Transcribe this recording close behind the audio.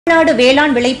தமிழ்நாடு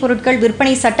வேளாண் விளைபொருட்கள்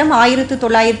விற்பனை சட்டம்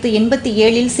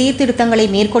 1987 சீர்திருத்தங்களை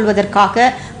மேற்கொள்வதற்காக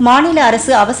மாநில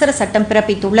அரசு அவசர சட்டம்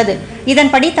பிறப்பித்துள்ளது.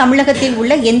 இதன்படி தமிழகத்தில்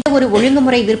உள்ள எந்தவொரு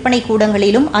ஒழுங்குமுறை விற்பனை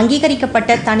கூடங்களிலும்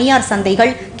அங்கீகரிக்கப்பட்ட தனியார்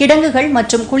சந்தைகள், கிடங்குகள்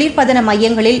மற்றும் குளிர்பதன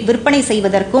மையங்களில் விற்பனை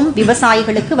செய்வதற்கும்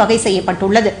விவசாயிகளுக்கு வகை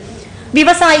செய்யப்பட்டுள்ளது.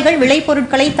 விவசாயிகள்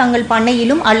விளைபொருட்களை தங்கள்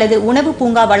பண்ணையிலும் அல்லது உணவு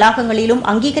பூங்கா வளாகங்களிலும்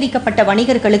அங்கீகரிக்கப்பட்ட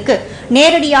வணிகர்களுக்கு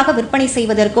நேரடியாக விற்பனை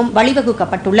செய்வதற்கும்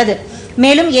வழிவகுக்கப்பட்டுள்ளது.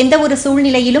 மேலும் எந்தவொரு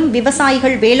சூழ்நிலையிலும்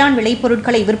விவசாயிகள் வேளாண்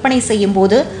விளைபொருட்களை விற்பனை செய்யும்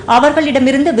போது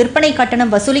அவர்களிடமிருந்து விற்பனை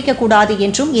கட்டணம் வசூலிக்கக்கூடாது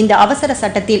என்றும் இந்த அவசர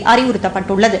சட்டத்தில்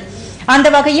அறிவுறுத்தப்பட்டுள்ளது. அந்த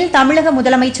வகையில் தமிழக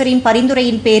முதலமைச்சரின்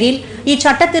பரிந்துரையின் பேரில்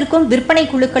இச்சட்டத்திற்கும் விற்பனை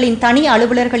குழுக்களின் தனி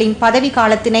அலுவலர்களின் பதவி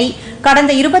காலத்தினை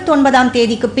கடந்த 29ஆம்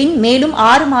தேதிக்கு பின் மேலும்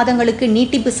 6 மாதங்களுக்கு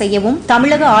நீட்டிப்பு செய்யவும்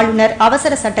தமிழக ஆளுநர்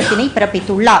அவசர சட்டத்தினை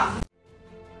பிறப்பித்துள்ளார்.